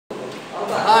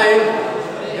Hi!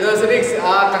 Ito si Rix.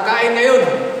 Kakain ngayon.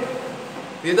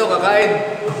 Dito, kakain.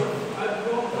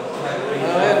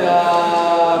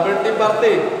 Birthday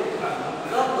party.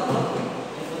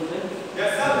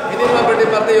 Hindi naman birthday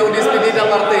party, yung despidida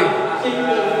party.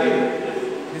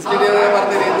 Despidida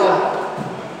party dito.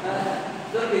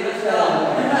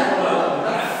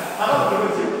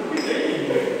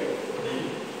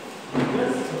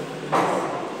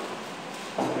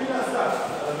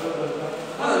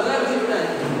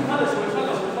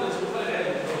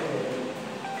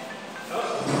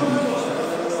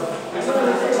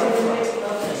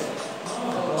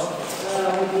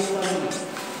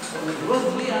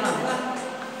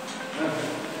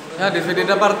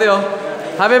 Despedida party oh.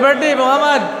 Happy birthday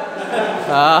Muhammad.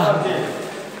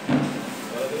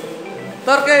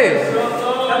 Turkey.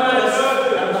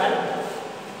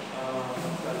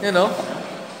 You know.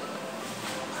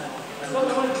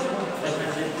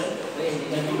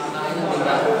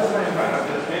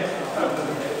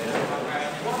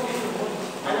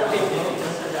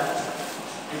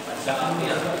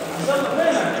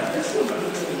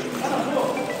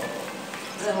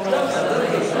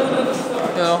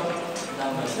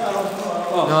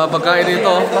 Yung mga pagkain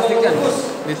dito,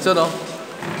 dito no.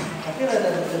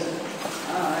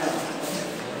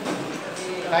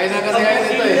 Kain na kasi ngayon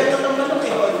dito eh.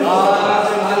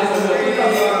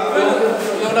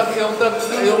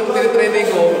 Yung training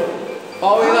ko,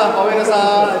 pauwi na sa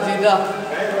Jeddah.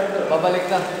 Babalik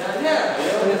na.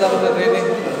 Hindi tapos na training.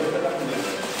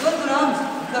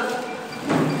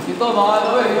 Ito mga ano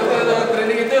eh, yung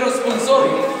training ito yung sponsor.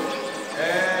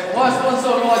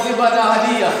 Sponsor wajiban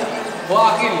hadiah.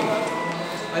 Wakil.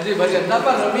 Aji bagian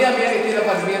dapat Mia itu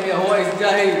dapat Mia huwa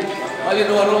isjahi alin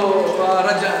waru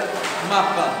raja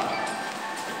Makkah.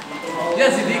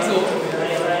 Ya sidik so.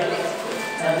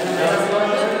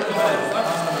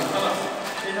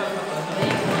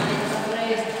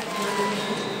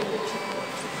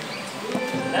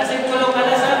 Nasi pulau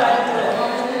kada sa balik pulau.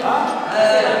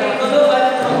 Nasi pulau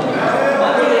balik pulau.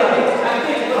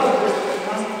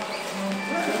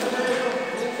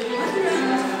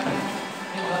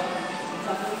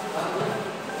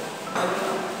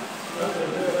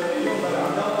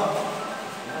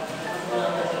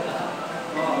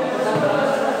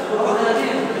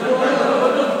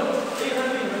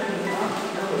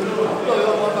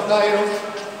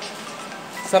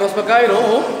 Saros pagkain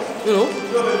oh. Yun oh.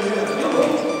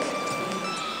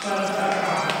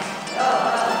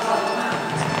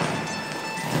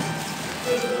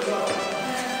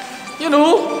 Yun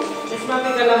oh. Mas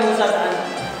makikala mo saan?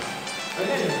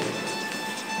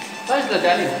 Saan sila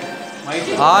dali?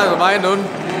 Kumain doon.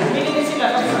 Binili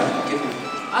sila.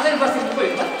 Asan ba sila po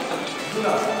eh?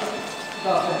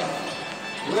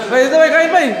 Bay, ito bay,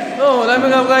 kain bay. Oh, dami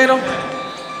nga kain oh.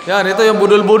 Yan, ito yung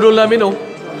budol-budol namin oh.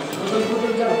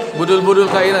 Budul-budul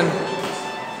kainan.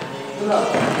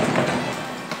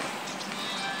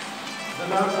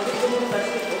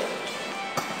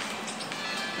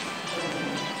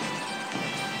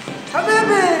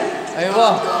 Habibi. Ayo ba?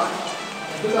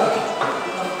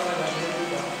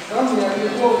 Come here, you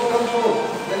go, come home.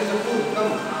 There is a food,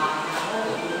 come.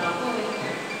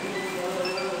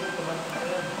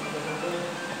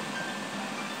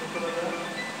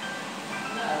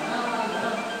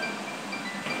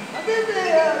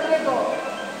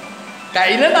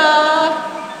 Kainan na!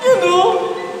 Yun o!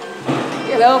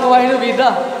 Kailangan kumain ng bida.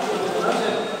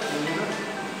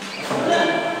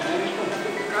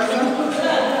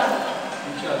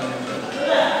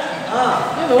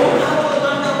 Yun o!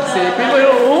 Sipin mo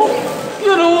yun o!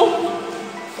 Yun o!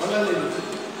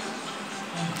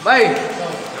 Bye!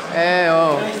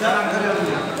 Oh.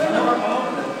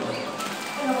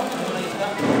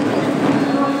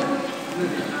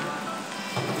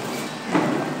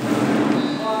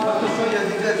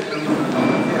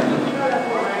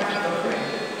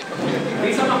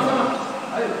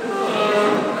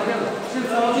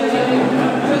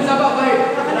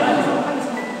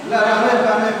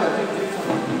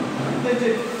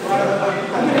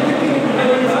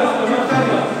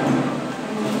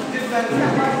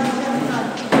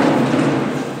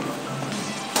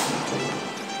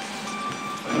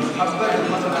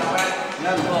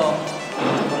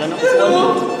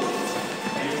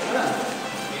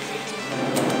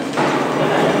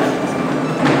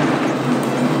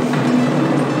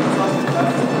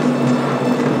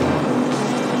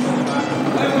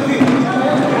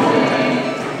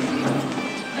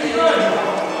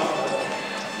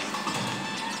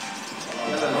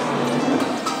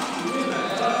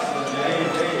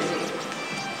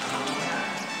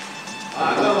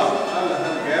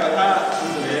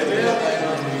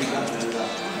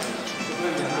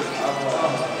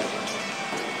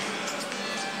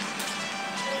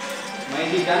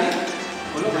 Maiji kali?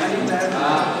 Belum kali.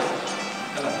 Salah.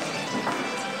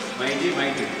 Maiji.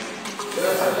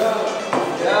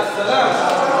 Ya salam.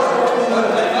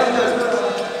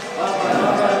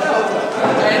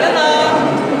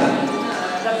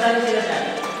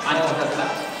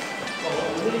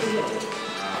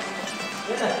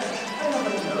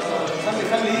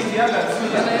 خلي يجي يلا بسم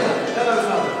الله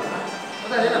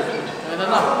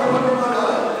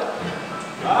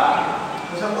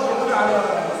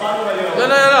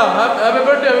يلا يلا هابي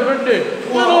بيرثدي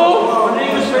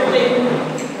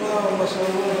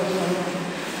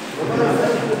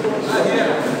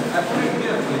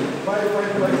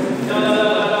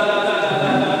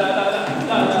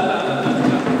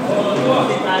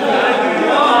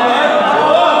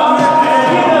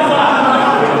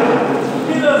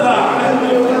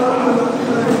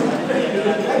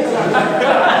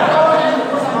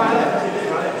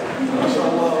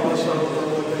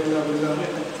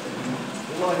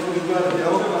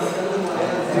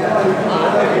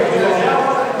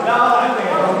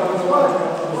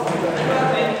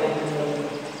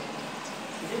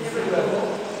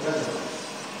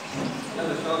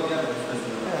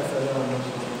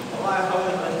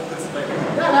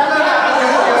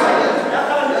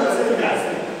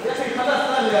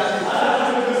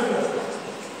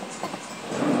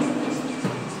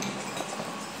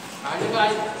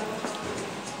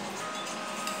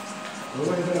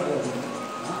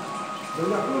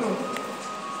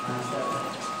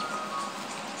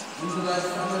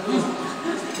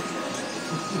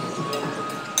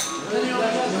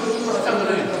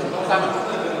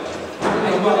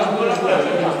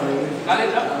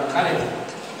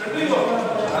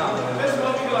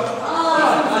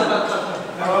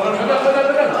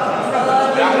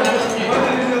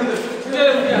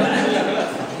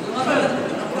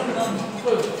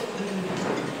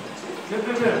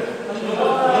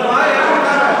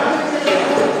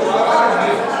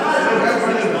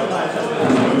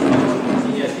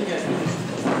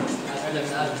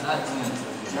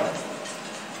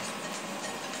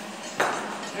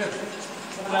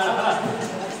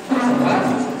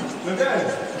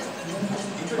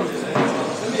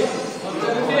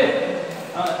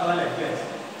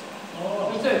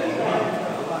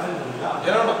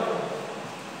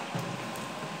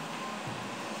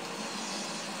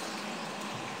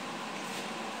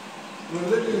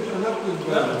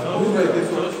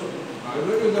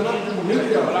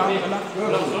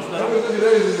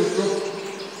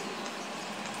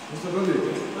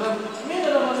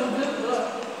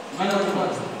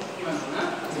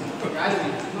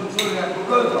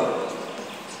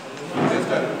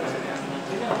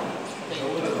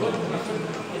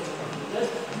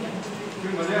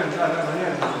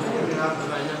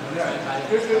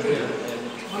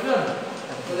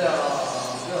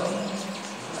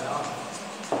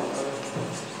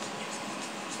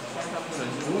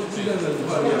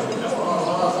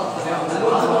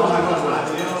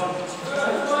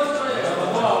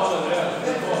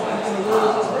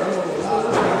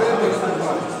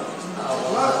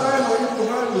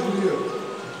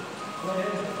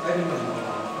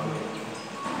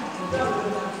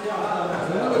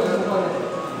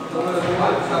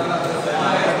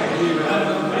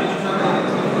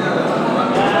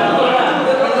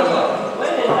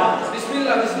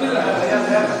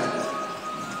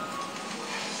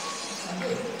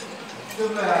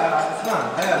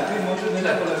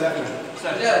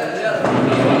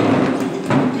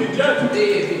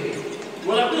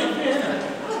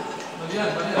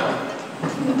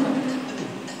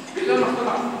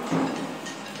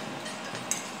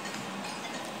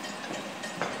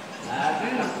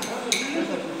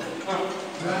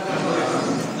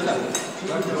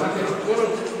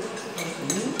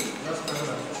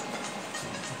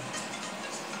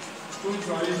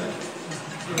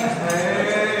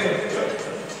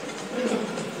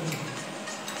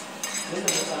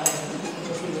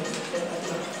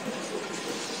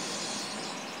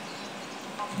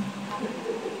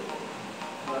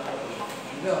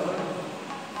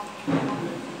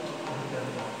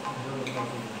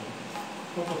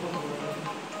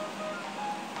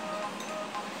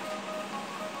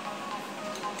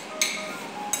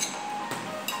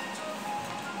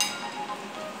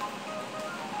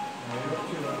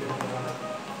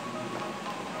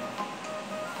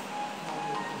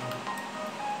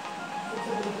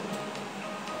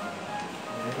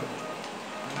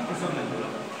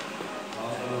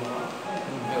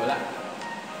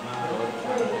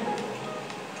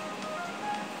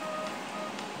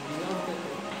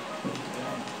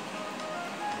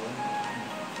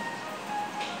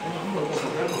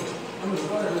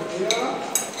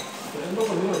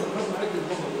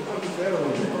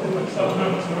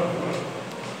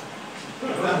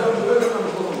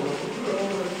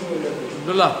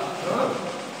الله.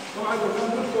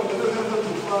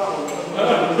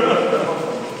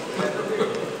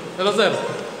 Hello sir.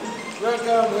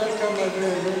 Welcome, welcome my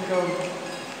friend, welcome.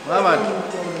 Selamat.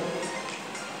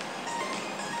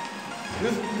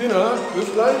 This dinner, this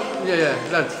lunch? Yeah,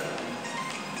 lunch.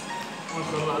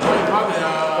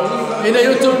 In a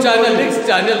YouTube channel, next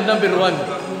channel number 1.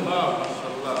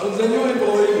 It's a new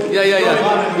employee. Yeah.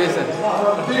 Yes sir.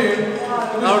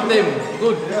 Our team,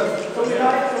 good.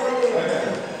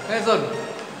 Yes sir.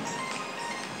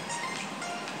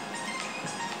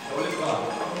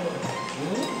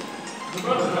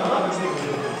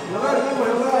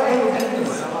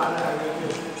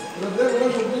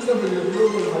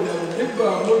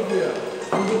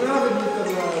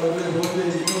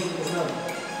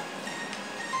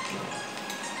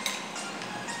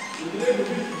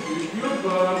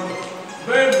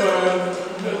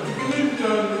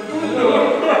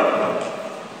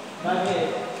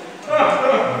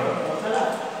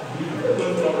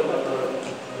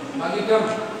 Bagi jam.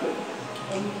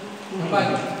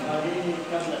 Bagi.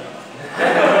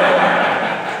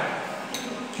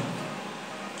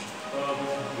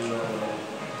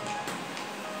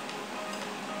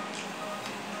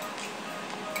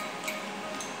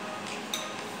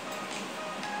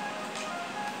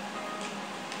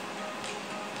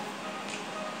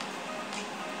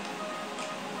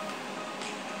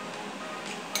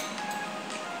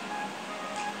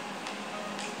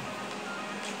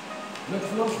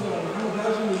 Next month, Mohammed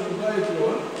Hashim will invite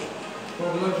you for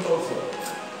lunch also.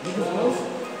 Next month,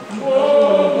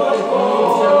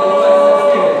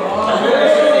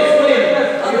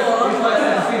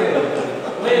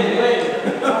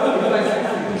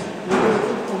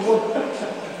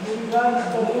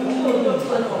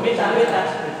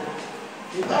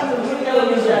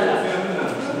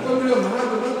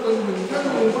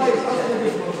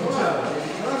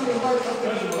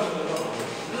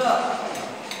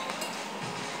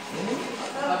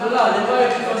 Abdullah, lepas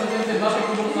itu kita masuk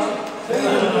ke bawah.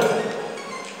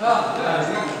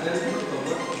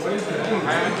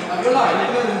 Abdullah,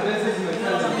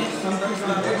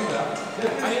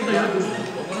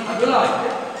 Abdullah,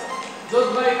 just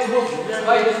buy the book.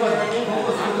 Buy this one.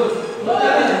 Good.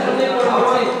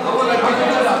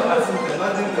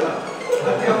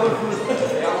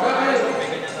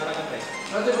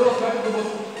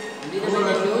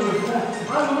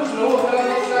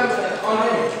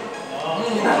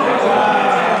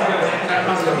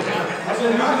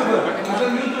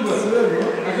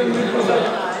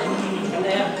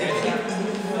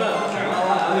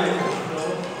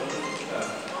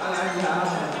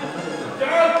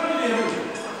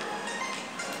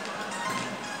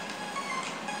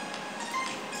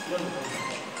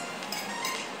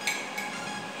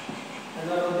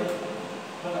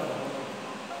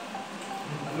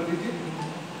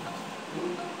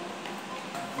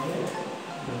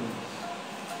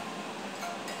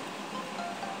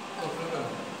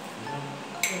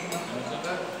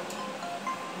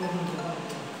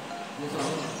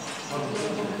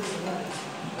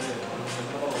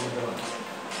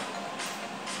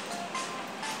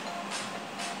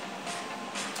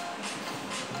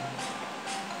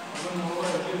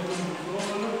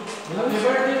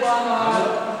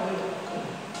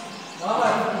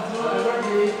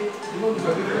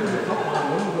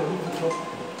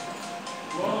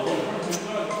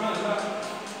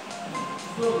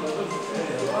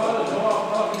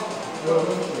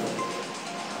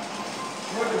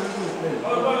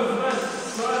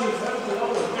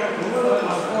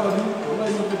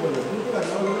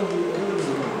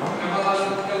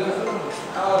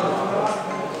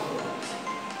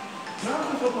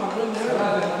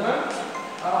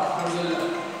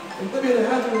 انتبه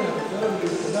لهذا الكلام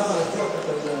اللي داخل الشركه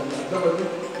الدبل دي.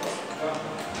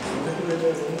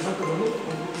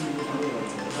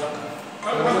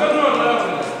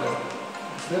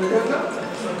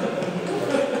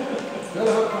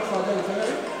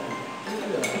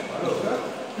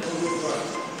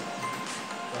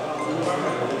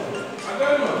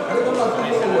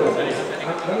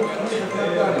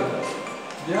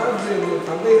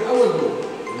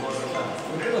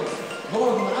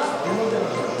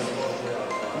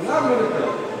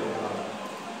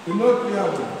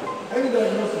 Any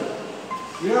diagnosis,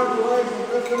 we have to write for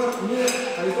customer near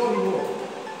I told you more.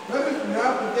 That is, we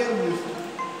have to tell this.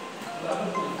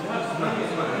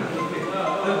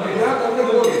 We have to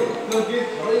undergo it. When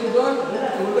you done,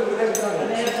 you will look at that.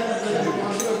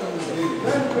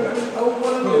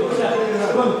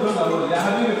 يا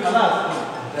حبيبي خلاص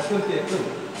يا كنت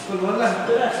كل والله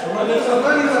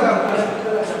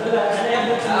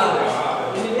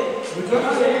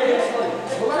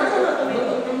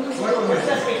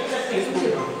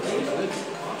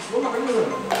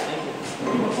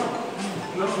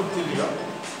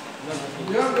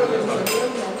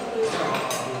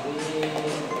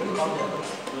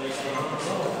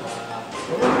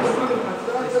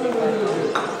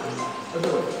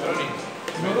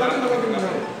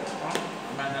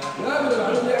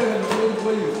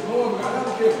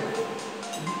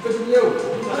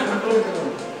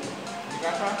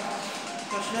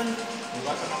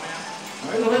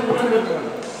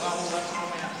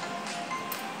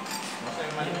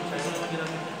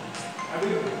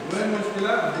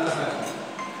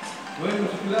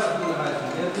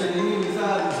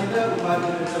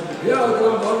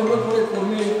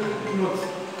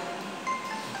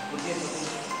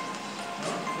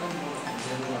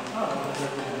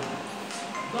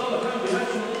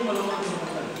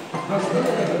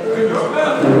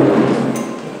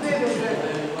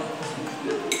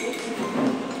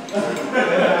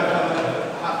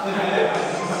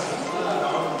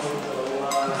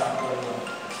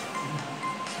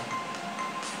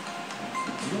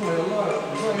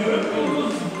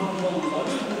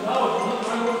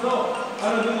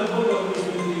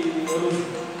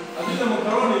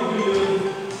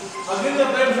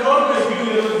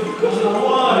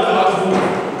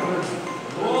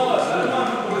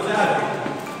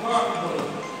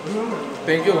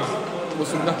Thank you.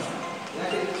 Busog na.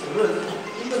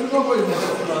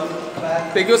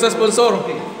 Thank you sa sponsor.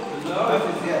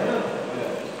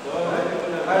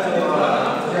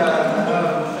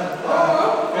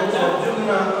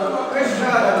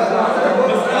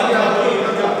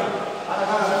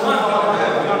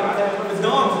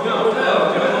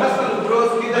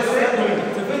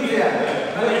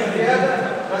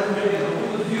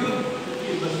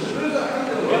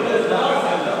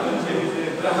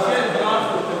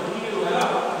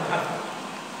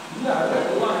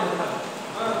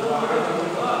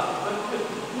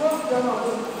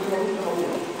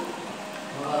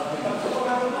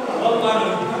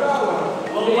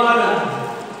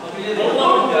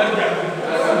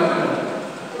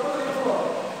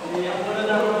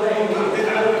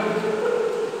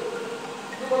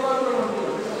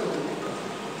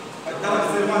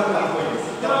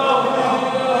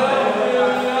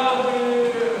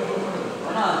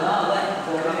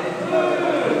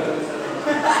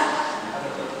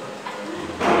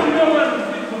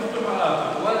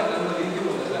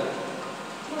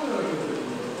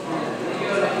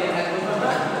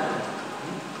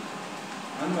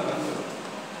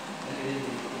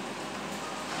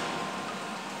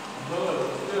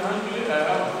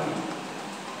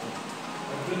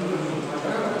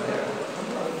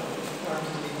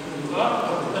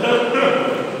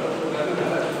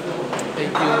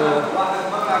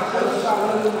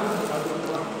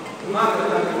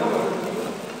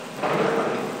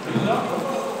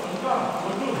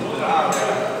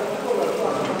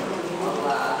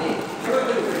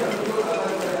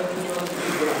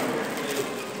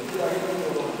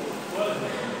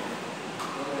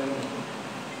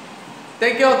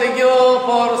 Thank you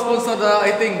for sponsor the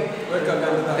eating.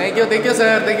 Thank you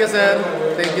sir, thank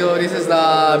you. This is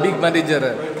the big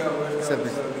manager.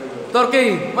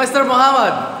 Turkey, Master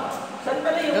Muhammad.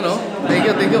 You know,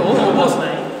 thank you. Oh, boss.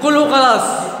 Kulu kalas.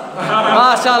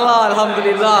 Mashallah,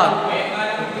 alhamdulillah.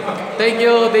 Thank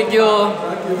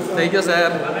you sir.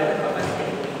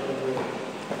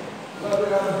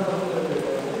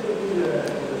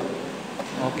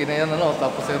 Okay na yan, ano,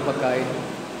 tapos yung pagkain.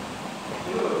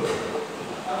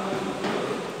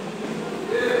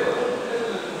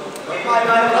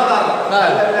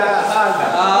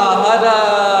 Hada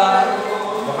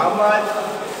Muhammad.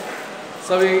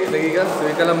 sabi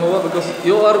ka lang mo because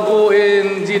you are go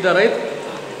in Jeddah, right?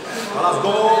 Let's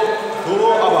go to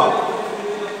Aba.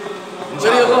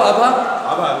 Where you go, Aba?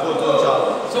 Aba, go to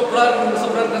inshallah.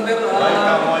 Sopran kandir.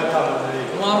 Welcome.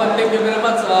 Muhammad, thank you very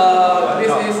much.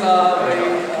 This is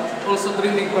also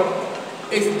training from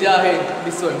Jahe.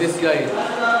 This guy.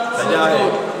 Jahe.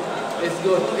 It's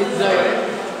good. It's Jahe, right?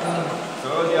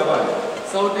 Saudi Aba.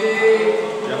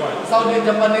 Saudi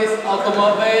Japanese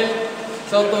automobile.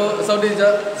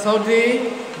 Saudi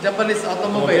Japanese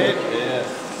automobile.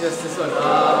 Yes, this one.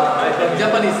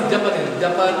 Japan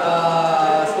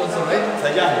sponsor, right?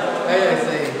 Sajahi. Yes.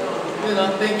 You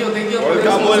know, thank you.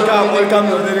 Welcome.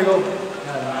 There you go.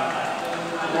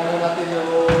 Nano natin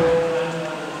yung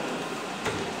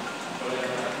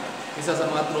isa sa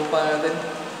mga tropa natin.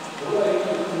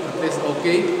 At least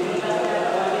okay.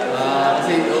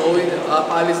 Kasi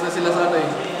paalis na sila sa ano eh.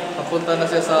 Papunta na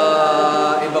siya sa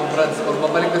ibang branch. Or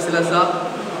babalik na sila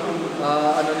sa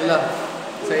ano nila,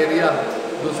 sa area,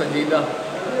 doon sa Jeddah.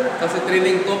 Kasi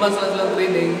training, 2 months lang silang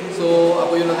training. So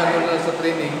ako yung nagkaroon sa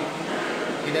training.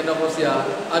 Inano ko siya.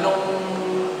 Anong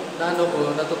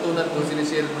natutunan ko,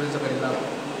 sinishare ko rin sa kanila.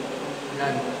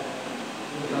 Yan.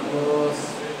 Tapos,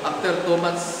 after 2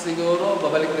 months siguro,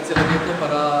 babalik rin sila dito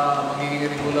para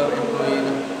magiging regular employee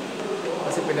na.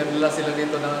 Kasi pinadala sila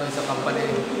dito ng isang company.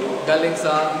 Galing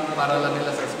sa paralan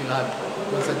nila sa eskwelahan.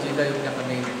 Kung sa Jeddah yung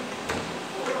kami.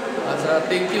 At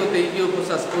thank you po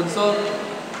sa sponsor.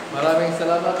 Maraming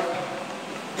salamat.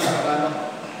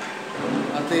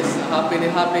 At least happy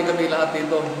kami lahat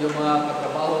dito. Yung mga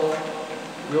katrabaho,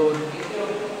 yun.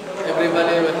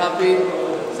 Everybody will happy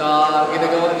sa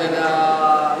ginagawa niya na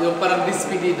yung parang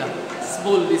despidida.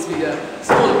 Small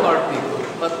party.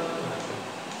 But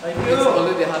it's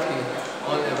already happy.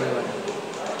 All everyone.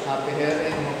 Happy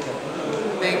here and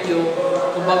thank you.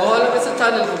 Kung bago lang sa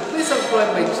channel ko, please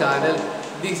subscribe my channel.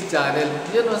 This channel.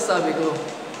 Yun ang sabi ko.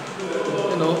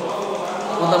 You know,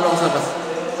 punta mo sa bas.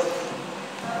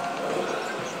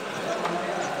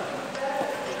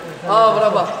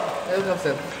 Berapa? Ayo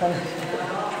kapsen.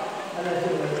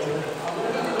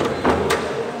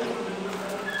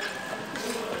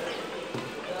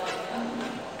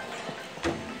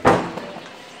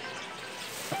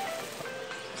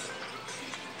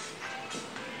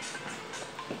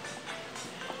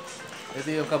 Ito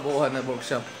yung kabuuan na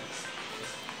workshop.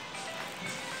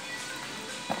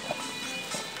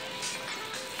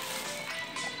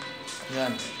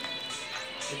 Yan.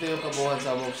 Ito yung kabuuan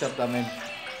sa workshop namin.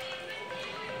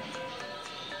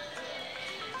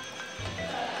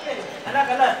 Anak.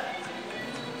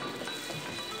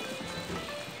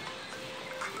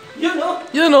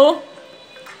 You know?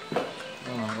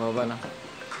 Baba na.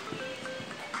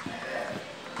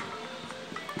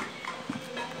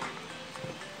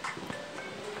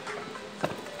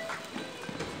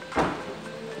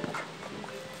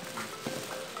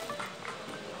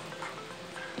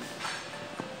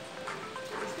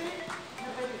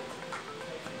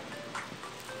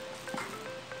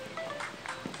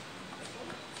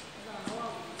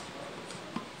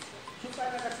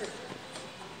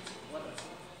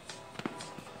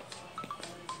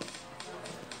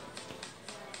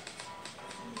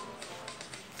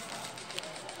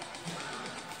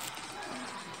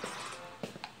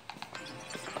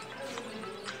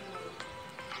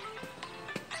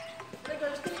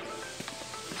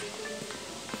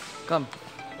 Come.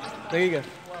 Lagi ka.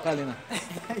 Kali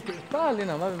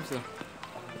na, mabim sila.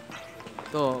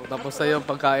 Ito, tapos na yung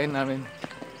pagkain namin.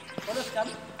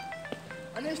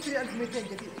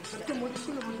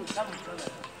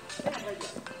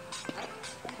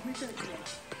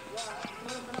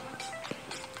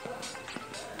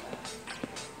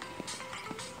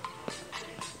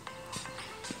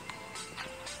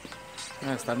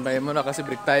 Standby mo na kasi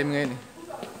break time ngayon eh.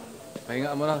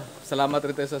 Pahinga mo na. Salamat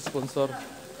rin tayo sa sponsor.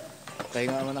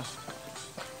 Pahinga mo na.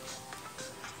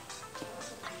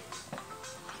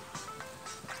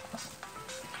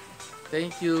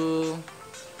 Thank you.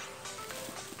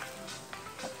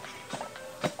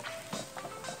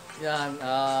 Yan,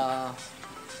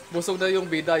 busog na yung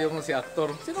bida, yung si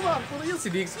actor. Sino ba actor? Yan si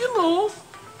Diggs, you know.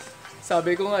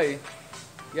 Sabi ko nga eh.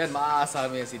 Yan, maaasahan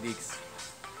mo yan si Diggs.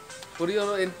 For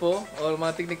your info, or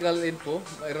mga technical info,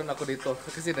 mayroon ako dito.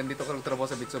 Kasi nandito ko nagtrabaho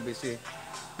sa Mitsubishi.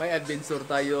 May adventure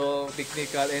tayo,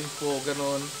 technical info,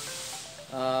 ganun.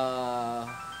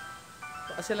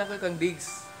 Kasi lang ko kang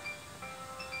Diggs.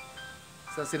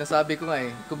 Sa sinasabi ko nga eh,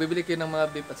 kung bibili kayo ng mga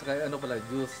beef at saka ano pala,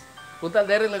 juice, punta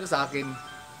direct lang sa akin.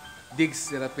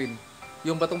 Diggs, Serapin.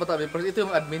 Yung batong bata, ito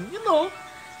yung admin, you know.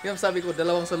 Yung sabi ko, 2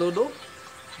 saludo,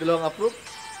 2 approve.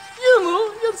 You know,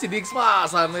 yan si Diggs,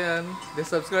 maasahan mo yan.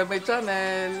 Subscribe my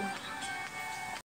channel.